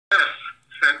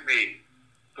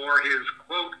for his,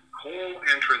 quote, coal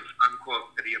entrance,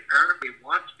 unquote, that he apparently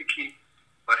wants to keep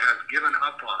but has given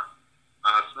up on.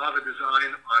 Saw the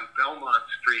design on Belmont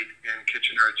Street in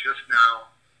Kitchener just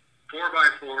now.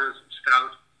 4x4s,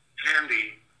 stout,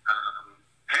 handy.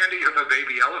 Handy if a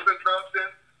baby elephant drops in.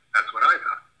 That's what I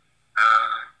thought.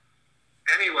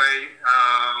 Anyway,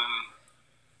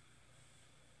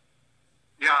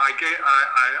 yeah,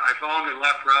 I phoned and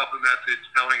left Ralph a message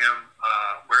telling him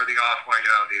where the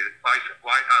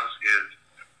White House is,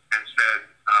 and said,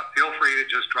 feel free to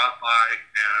just drop by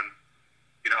and,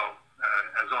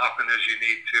 as often as you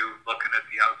need to, looking at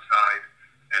the outside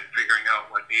and figuring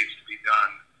out what needs to be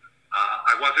done.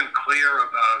 I wasn't clear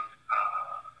about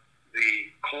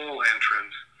the coal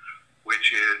entrance,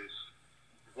 which is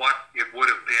what it would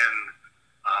have been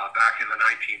back in the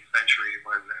 19th century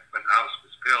when the house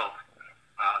was built.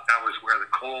 That was where the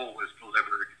coal was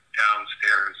delivered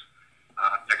downstairs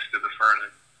next to the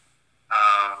furnace.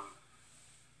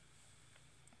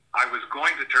 I was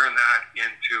going to turn that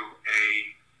into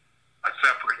a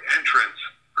separate entrance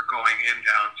for going in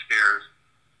downstairs.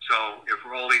 So if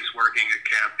Rolly's working at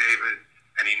Camp David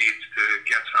and he needs to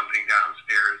get something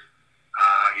downstairs,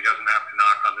 he doesn't have to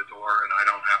knock on the door, and I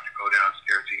don't have to go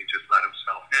downstairs. He can just let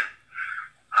himself in.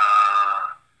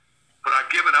 But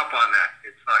I've given up on that.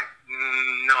 It's like,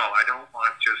 no, I don't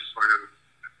want just sort of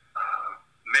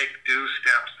make do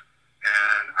steps,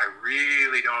 and I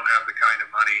really don't have the kind of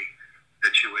money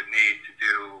that you would need to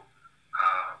do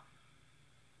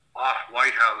off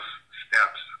White House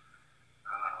steps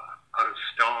out of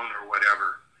stone or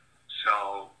whatever.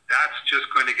 So that's just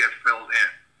going to get filled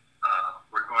in.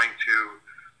 We're going to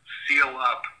seal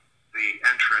up the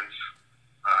entrance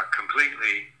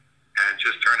completely and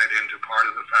just turn it into part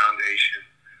of the foundation,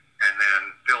 and then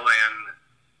fill in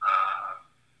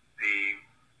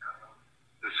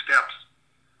the steps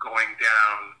going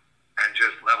down and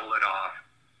just level it off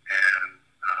and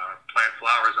plant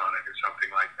flowers on it or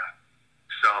something like that.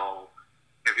 So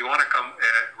if you want to come,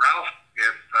 Ralph,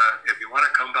 if you want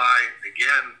to come by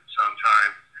again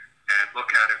sometime and look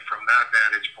at it from that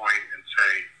vantage point and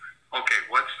say, okay,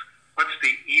 what's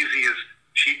the easiest,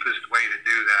 cheapest way to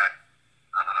do that?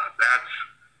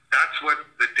 That's what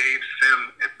the Dave Sim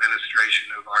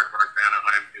administration of Aardvark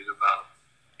Vanaheim is about,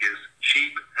 is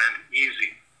cheap and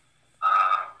easy.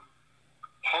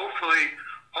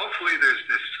 Hopefully there's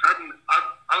this sudden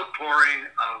outpouring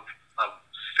of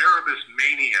Cerebus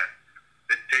mania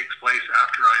that takes place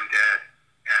after I'm dead,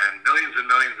 and millions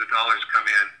of dollars come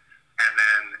in, and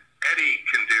then Eddie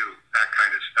can do that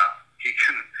kind of stuff. He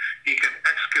can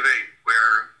excavate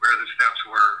where the steps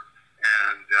were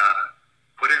and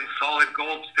put in solid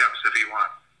gold steps if he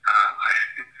wants.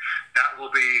 That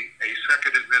will be a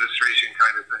second administration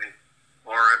kind of thing.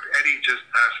 Or if Eddie just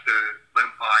has to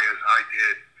limp by as I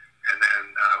did, and then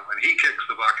when he kicks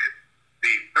the bucket,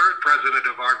 the third president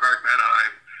of Aardvark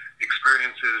Vanaheim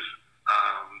experiences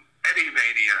Eddie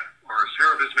mania or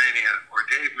Cerebus mania or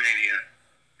Dave mania,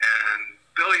 and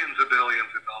billions of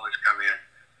dollars come in,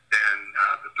 then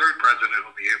the third president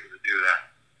will be able to do that.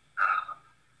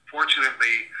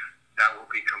 Fortunately, that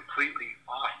will be completely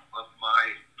off of my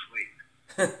plate.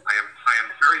 I am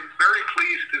very, very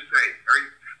pleased to say, very,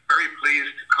 very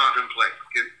pleased to contemplate.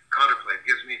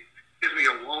 Gives me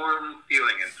a warm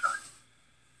feeling inside.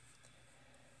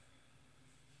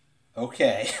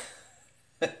 Okay.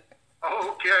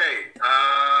 Okay.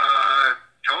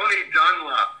 Tony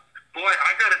Dunlop. Boy,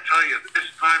 I got to tell you, this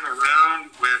time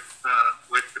around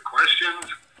with the questions,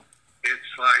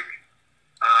 it's like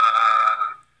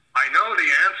I know the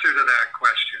answer to that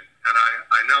question, and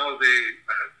I know the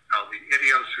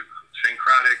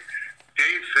idiosyncratic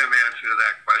Dave Sim answer to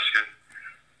that question.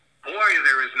 Boy,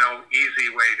 there is no easy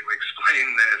way to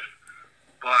explain this,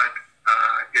 but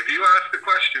if you ask the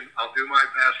question, I'll do my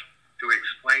best to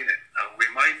explain it. We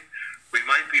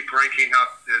might be breaking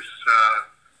up this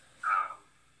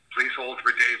Please Hold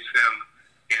for Dave Sim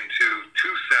into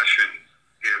 2 sessions,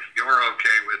 if you're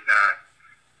okay with that,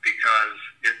 because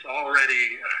it's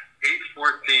already 8:14,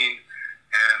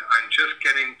 and I'm just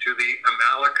getting to the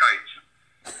Amalekites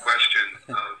question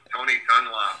of Tony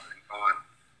Dunlop and going,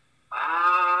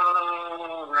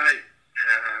 all right,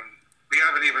 and we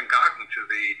haven't even gotten to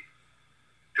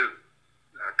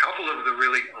a couple of the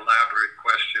really elaborate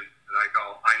questions that I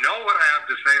go, I know what I have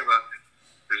to say about this.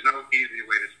 There's no easy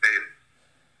way to say it.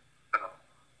 So,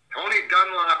 Tony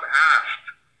Dunlop asked,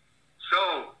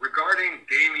 so regarding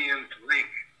Damien's link,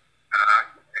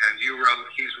 and you wrote,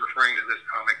 he's referring to this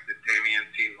comic that Damien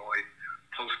T. Lloyd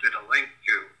posted a link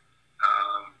to.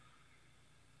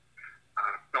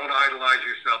 Don't idolize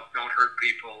yourself, don't hurt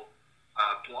people,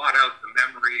 blot out the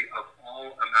memory of all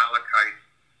Amalekites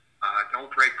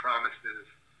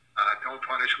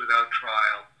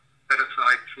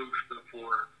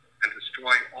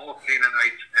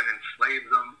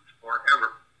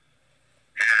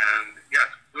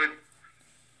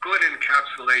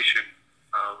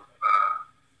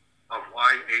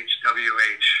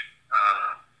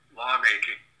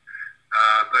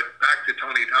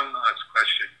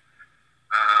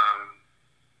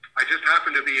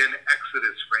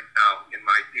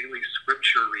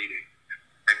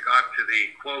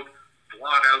quote,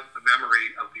 blot out the memory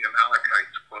of the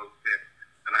Amalekites, quote, did.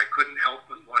 And I couldn't help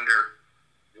but wonder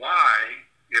why,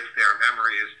 if their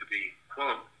memory is to be,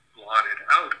 quote, blotted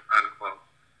out, unquote,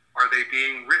 are they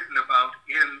being written about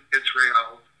in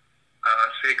Israel's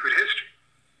sacred history?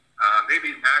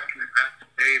 Maybe Matt can ask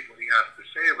Dave what he has to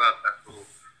say about that little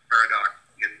paradox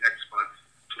in next month's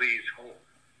Please Hold.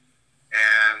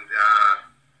 And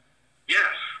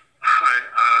yes,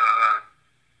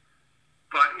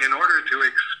 but in order to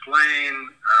explain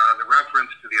the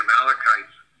reference to the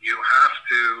Amalekites, you have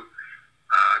to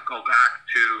go back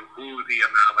to who the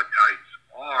Amalekites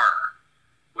are,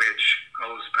 which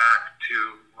goes back to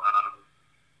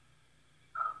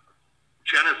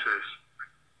Genesis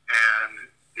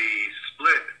and the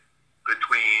split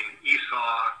between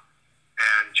Esau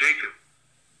and Jacob,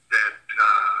 that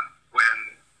when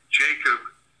Jacob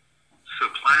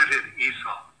supplanted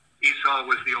Esau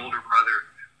was the older brother,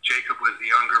 Jacob was the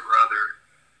younger brother.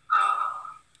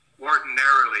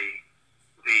 Ordinarily,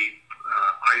 the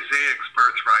Isaac's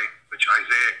birthright, which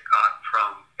Isaac got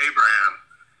from Abraham,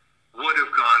 would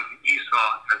have gone to Esau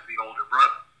as the older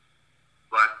brother.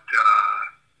 But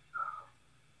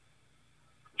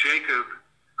Jacob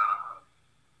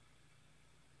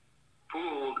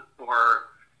fooled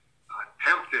or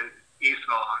tempted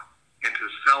Esau into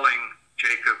selling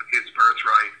Jacob his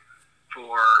birthright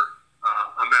for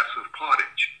a mess of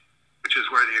pottage, which is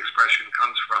where the expression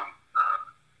comes from.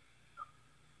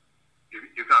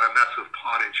 You got a mess of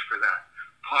pottage for that.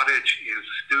 Pottage is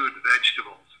stewed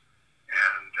vegetables,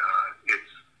 and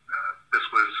this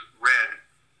was red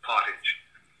pottage,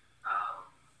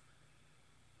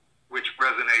 which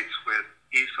resonates with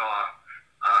Esau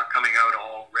coming out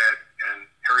all red and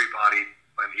hairy-bodied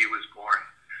when he was born.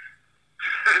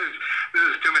 This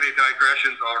is too many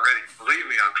digressions already. Believe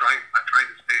me, I'm trying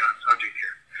to stay on subject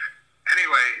here.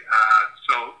 Anyway,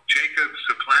 so Jacob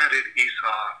supplanted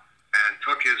Esau and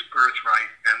took his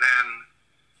birthright, and then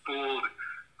fooled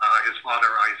his father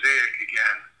Isaac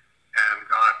again and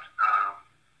got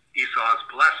Esau's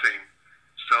blessing.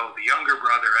 So the younger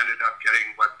brother ended up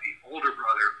getting what the older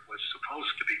brother was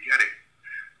supposed to be getting.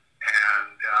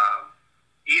 And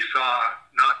Esau,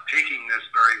 not taking this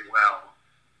very well,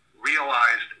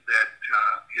 realized that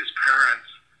his parents,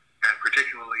 and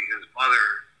particularly his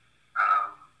mother,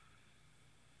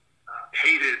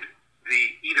 hated the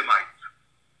Edomites,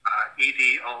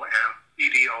 E-D-O-M,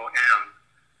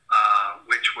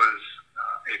 which was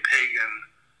a pagan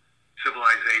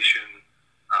civilization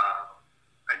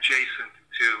adjacent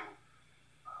to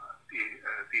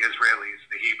the Israelis,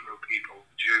 the Hebrew people,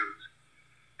 the Jews,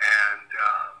 and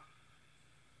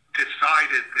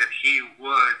decided that he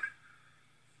would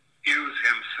fuse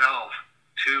himself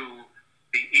to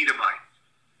the Edomites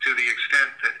to the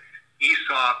extent that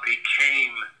Esau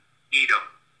became Edom.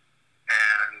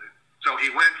 And so he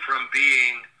went from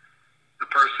being the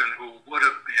person who would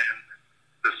have been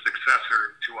the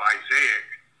successor to Isaac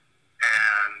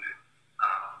and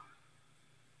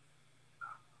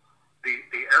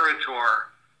the orator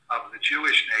of the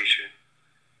Jewish nation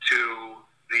to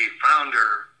the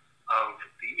founder of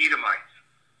the Edomites.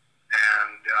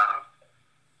 And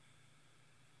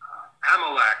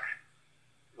Amalek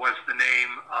was the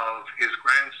name of his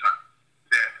grandson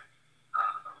that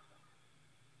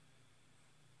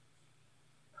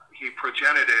he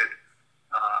progenited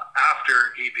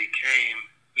after he became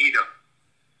Edom.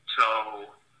 So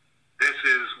this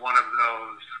is one of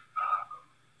those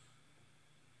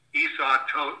Esau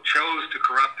chose to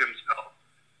corrupt himself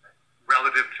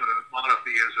relative to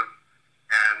monotheism,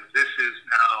 and this is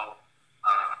now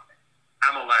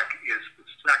Amalek is the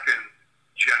second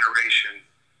generation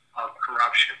of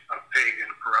corruption, of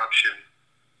pagan corruption,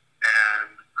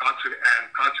 and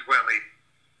consequently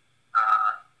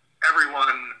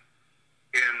everyone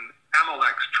in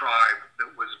Amalek's tribe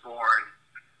that was born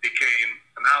became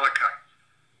Amalekites.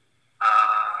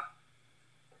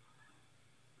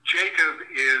 Jacob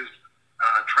is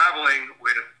traveling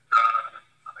with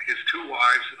his two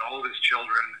wives and all of his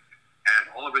children and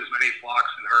all of his many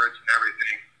flocks and herds and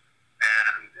everything,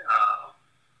 and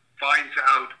finds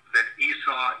out that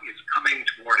Esau is coming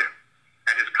toward him,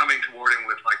 and is coming toward him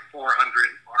with like 400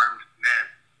 armed men.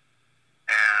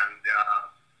 And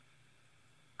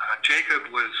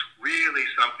Jacob was really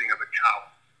something of a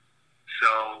coward.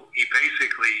 So he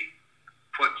basically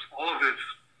puts all of his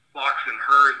flocks and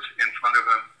herds in front of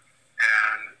him,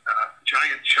 and a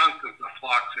giant chunk of the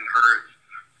flocks and herds,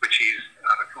 which he's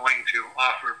going to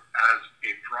offer as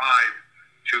a bribe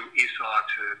to Esau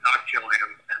to not kill him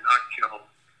and not kill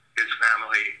his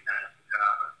family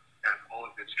and all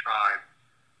of his tribe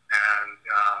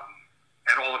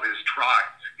and all of his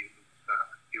tribes.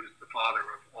 He was the father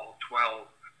of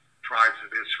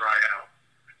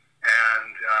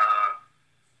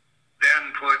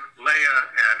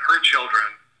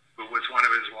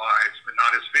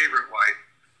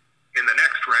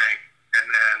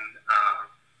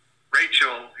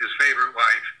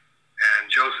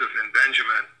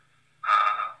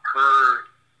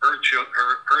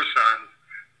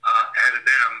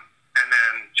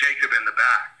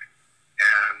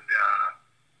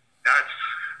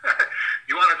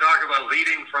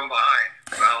leading from behind.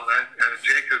 Well,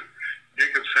 Jacob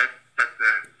set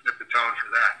the tone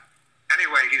for that.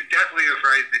 Anyway, he's deathly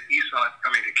afraid that Esau is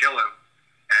coming to kill him,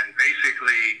 and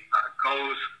basically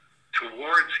goes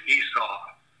towards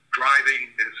Esau,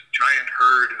 driving this giant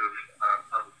herd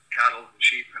of cattle and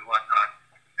sheep and whatnot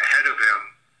ahead of him,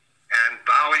 and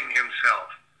bowing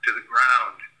himself to the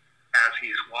ground as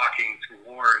he's walking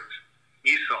towards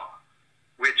Esau,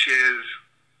 which is,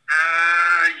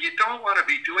 you don't want to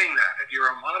be doing that. If you're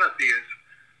a monotheist,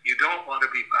 you don't want to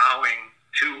be bowing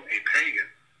to a pagan,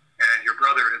 and your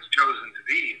brother has chosen to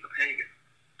be a pagan.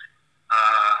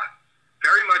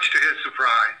 Very much to his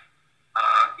surprise,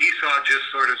 Esau just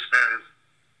sort of says,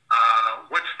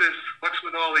 what's this? What's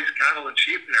with all these cattle and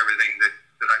sheep and everything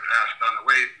that I passed on the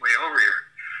way over here?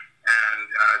 And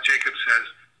Jacob says,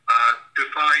 to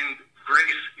find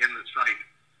grace in the sight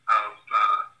of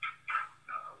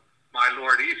my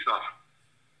Lord Esau.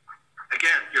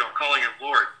 Again, calling him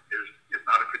Lord is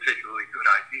not a particularly good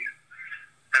idea.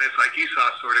 And it's like Esau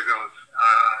sort of goes,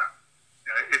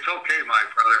 it's okay, my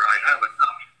brother, I have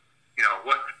enough.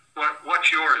 What's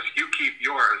yours? You keep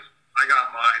yours. I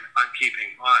got mine. I'm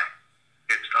keeping mine.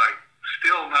 It's like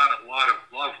still not a lot of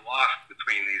love lost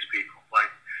between these people. Like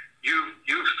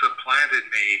you've supplanted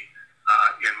me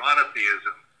in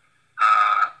monotheism.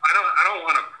 I don't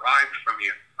want to bribe from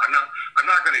you. I'm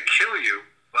not going to kill you,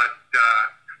 but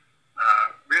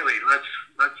really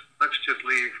let's just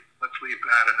leave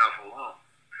bad enough alone.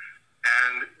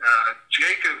 And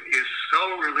Jacob is so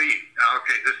relieved. Now,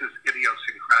 okay, this is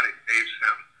idiosyncratic Dave's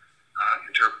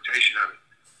interpretation of it.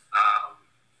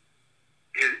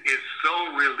 Is so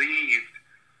relieved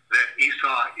that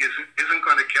Esau isn't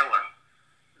going to kill him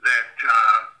that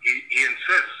he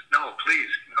insists, no, please,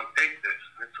 take this.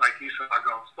 And it's like Esau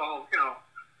goes, well,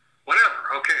 whatever.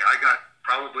 Okay, I got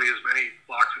probably as many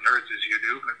flocks and herds as you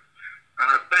do, but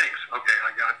thanks. Okay,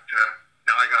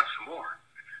 now I got some more.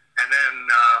 And then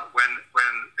when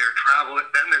they're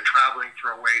traveling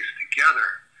for a ways together,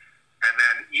 and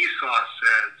then Esau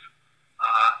says,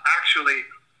 actually,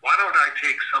 why don't I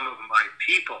take some of my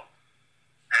people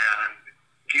and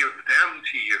give them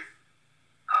to you?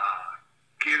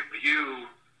 Give you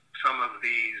some of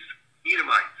these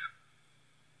Edomites.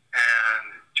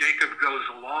 And Jacob goes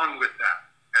along with that.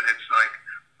 And it's like,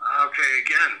 okay,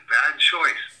 again, bad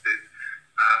choice.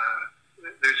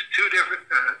 There's two different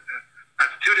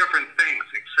things,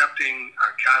 accepting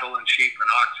cattle and sheep and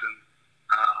oxen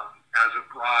as a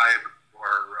bribe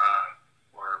or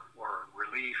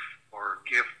relief or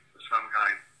gift of some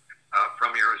kind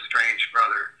from your estranged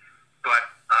brother. But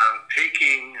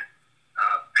taking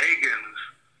pagans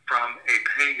from a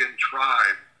pagan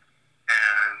tribe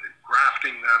and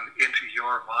grafting them into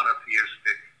your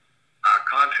monotheistic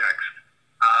context,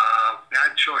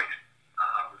 bad choice,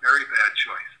 very bad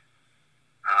choice.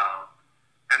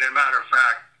 And as a matter of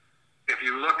fact, if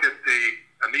you look at the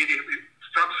immediately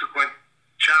subsequent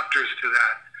chapters to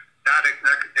that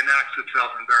enacts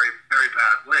itself in very, very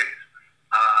bad ways.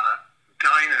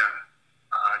 Dinah,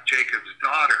 Jacob's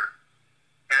daughter,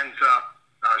 ends up,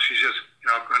 she's just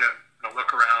going to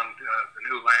look around the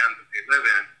new land that they live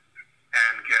in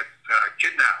and get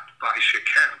kidnapped by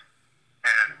Shechem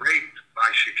and raped by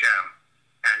Shechem.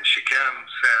 And Shechem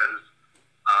says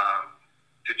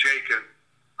to Jacob,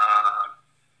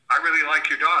 I really like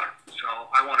your daughter, so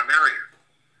I want to marry her.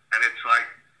 And it's like,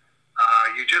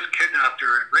 you just kidnapped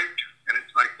her and raped her. And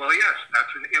it's like, well, yes,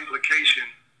 that's an implication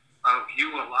of you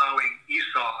allowing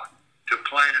Esau to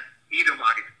plant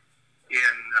Edomite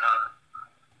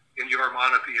in your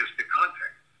monotheistic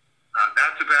context.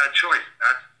 That's a bad choice.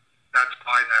 That's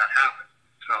why that happened.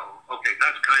 So, okay,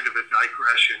 that's kind of a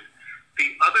digression. The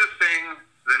other thing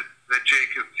that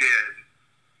Jacob did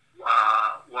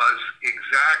was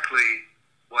exactly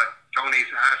what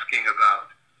Tony's asking about.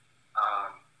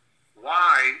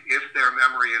 Why, if their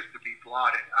memory is to be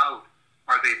blotted out,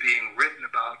 are they being written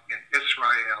about in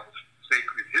Israel's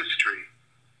sacred history?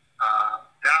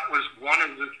 That was one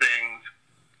of the things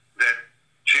that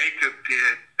Jacob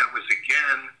did that was,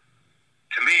 again,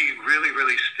 to me, really,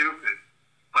 really stupid.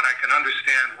 But I can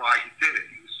understand why he did it.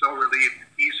 He was so relieved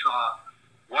that Esau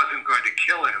wasn't going to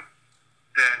kill him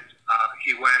that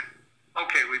he went,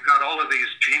 okay, we've got all of these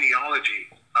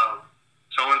genealogies of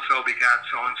so-and-so begat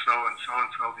so-and-so, and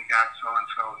so-and-so begat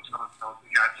so-and-so, and so-and-so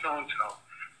begat so-and-so,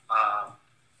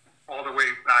 all the way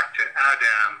back to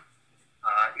Adam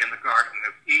in the Garden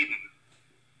of Eden.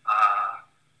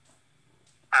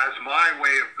 As my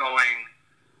way of going,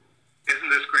 isn't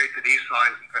this great that Esau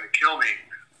isn't going to kill me?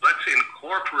 Let's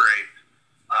incorporate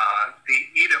the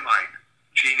Edomite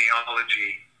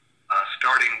genealogy,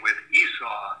 starting with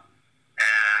Esau,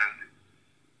 and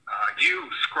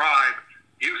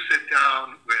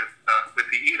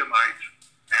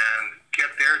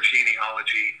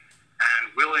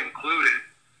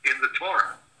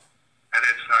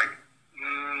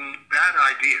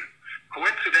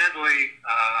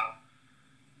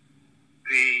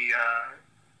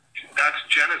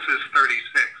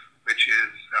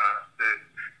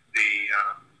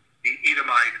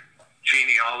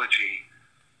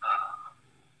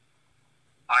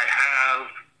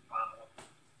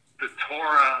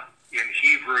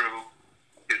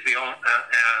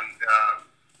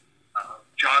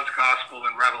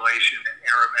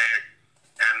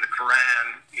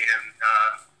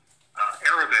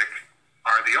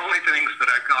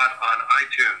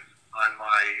iTunes on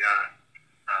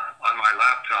my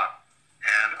laptop,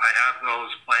 and I have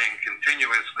those playing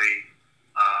continuously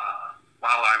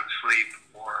while I'm asleep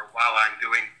or while I'm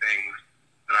doing things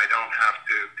that I don't have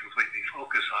to completely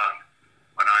focus on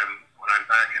when I'm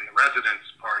back in the residence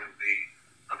part of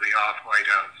the off White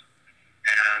House.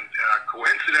 And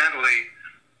coincidentally,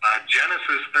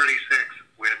 Genesis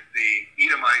 36 with the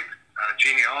Edomite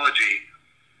genealogy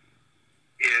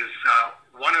is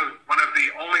one of the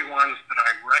only ones that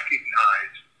I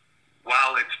recognize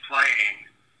while it's playing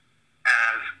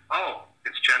as, oh,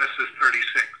 it's Genesis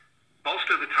 36. Most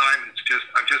of the time,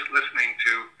 I'm just listening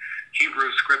to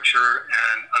Hebrew scripture,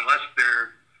 and unless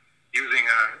they're using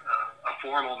a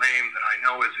formal name that I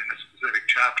know is in a specific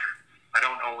chapter, I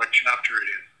don't know what chapter it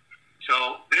is.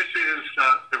 So this is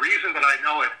the reason that I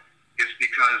know it is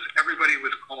because everybody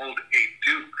was called a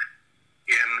duke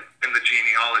in the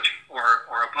genealogy, or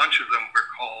a bunch of them were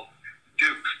called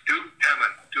dukes, Duke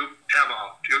Teman, Duke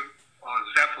Temo, Duke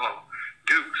Zepho,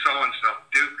 Duke so-and-so,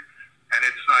 Duke, and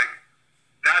it's like,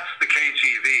 that's the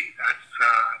KGV, that's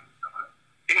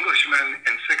Englishmen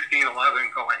in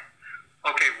 1611 going,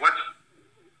 okay, what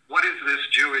is this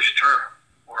Jewish term,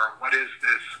 or what is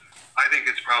this, I think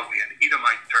it's probably an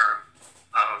Edomite term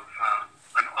of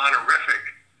an honorific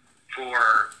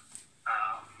for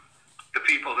the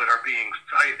people that are being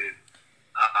cited.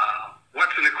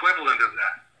 What's an equivalent of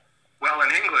that? Well,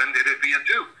 in England, it'd be a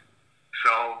duke.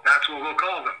 So that's what we'll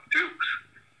call them, dukes.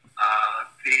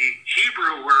 The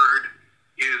Hebrew word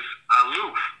is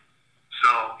aloof.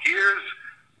 So here's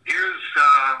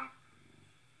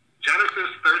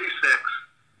Genesis 36,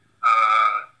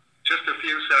 just a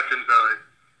few seconds of it,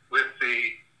 with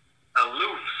the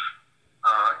aloofs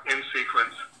in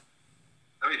sequence.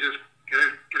 Let me just get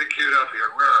it queued up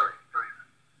here. Where are we?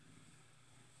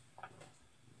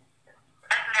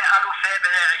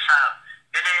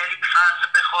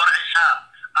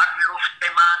 אלוף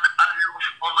תימן, אלוף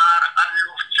עומר,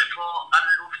 אלוף צפו,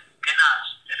 אלוף כנס,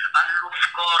 אלוף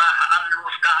קורח,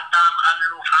 אלוף געתם,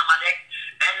 אלוף עמלק,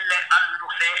 אלה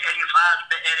אלופי אליפז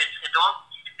בארץ אדום,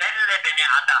 אלה בני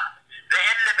עדה,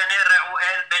 ואלה בני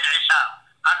רעואל בן עשיו,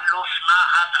 אלוף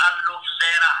נחת, אלוף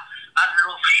זרח,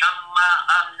 אלוף שמה,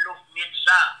 אלוף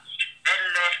מצה,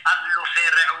 אלה אלופי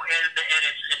רעואל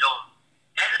בארץ אדום,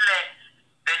 אלה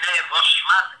בני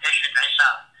בוסמת אשת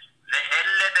עשיו,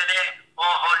 ואלה בני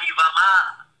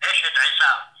אוהליבמה אשת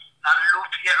עשיו, אלוף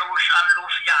יעוש,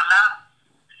 אלוף יעלה,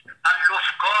 אלוף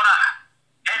קורח,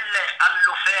 אלה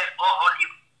אלופי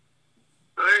אוהליבמה.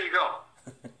 There you go.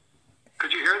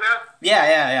 Could you hear that?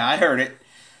 Yeah, I heard it.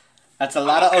 That's a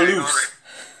lot of aloofs. Right.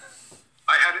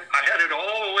 I had it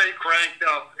all the way cranked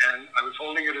up, and I was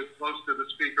holding it as close to the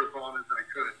speakerphone as I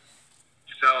could.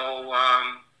 So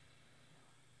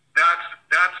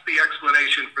that's the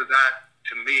explanation for that.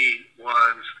 To me,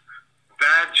 was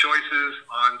bad choices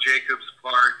on Jacob's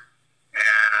part,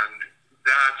 and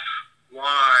that's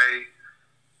why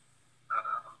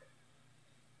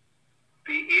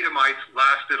the Edomites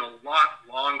lasted a lot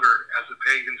longer as a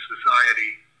pagan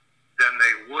society than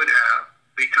they would have,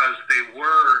 because they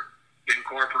were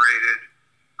incorporated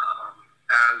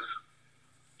as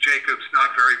Jacob's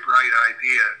not very bright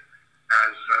idea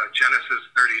as Genesis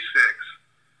 36,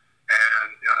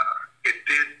 and it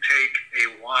did take a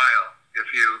while. If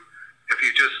you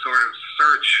just sort of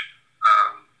search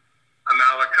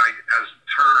Amalekite as a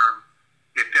term,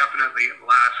 it definitely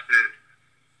lasted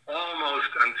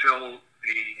almost until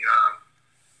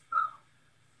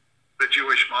the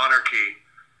Jewish monarchy,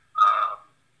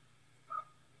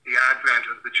 the advent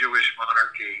of the Jewish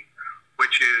monarchy,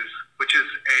 which is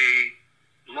a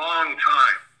long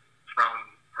time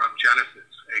from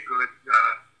Genesis, a good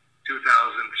 2,000,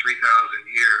 3,000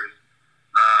 years.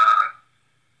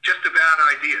 Just a bad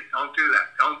idea. Don't do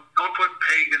that. Don't put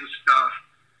pagan stuff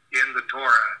in the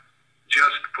Torah.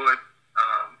 Just put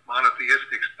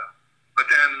monotheistic stuff. But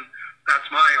then that's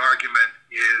my argument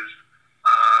is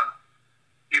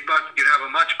you'd have a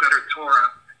much better Torah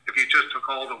if you just took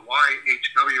all the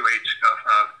YHWH stuff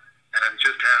out and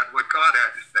just had what God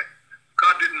had to say.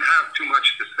 God didn't have too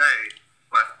much to say,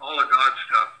 but all of God's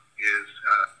stuff is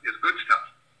good stuff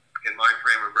in my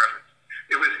frame of reference.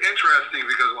 It was interesting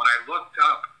because when I looked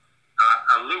up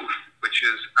aloof, which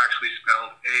is actually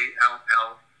spelled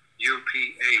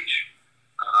ALLUPH,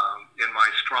 in my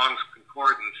Strong's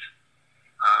Concordance,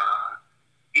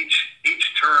 each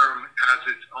term has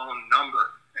its own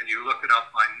number, and you look it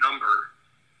up by number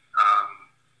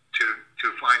to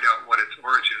find out what its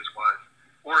origin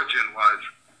was.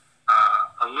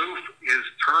 Aloof is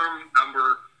term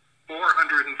number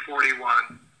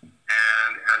 441.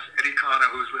 And as Eddie Kana,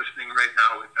 who's listening right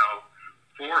now, would know,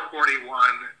 441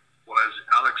 was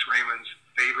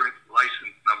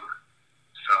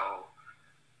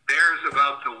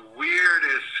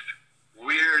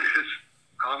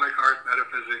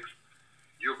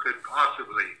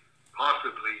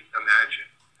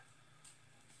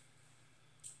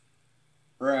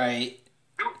Right.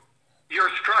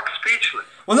 You're struck speechless.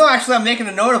 Well, no, actually, I'm making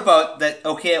a note about that.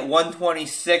 Okay, at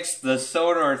 126, the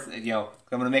Sodor, I'm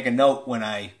going to make a note when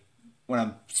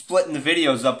I'm splitting the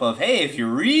videos up of, hey, if you're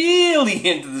really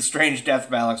into the Strange Death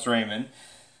of Alex Raymond,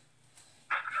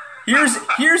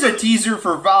 here's a teaser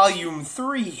for Volume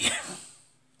 3.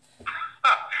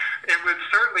 It would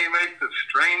certainly make the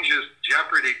strangest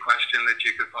Jeopardy question that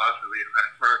you could possibly,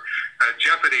 or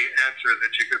Jeopardy answer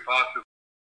that you could possibly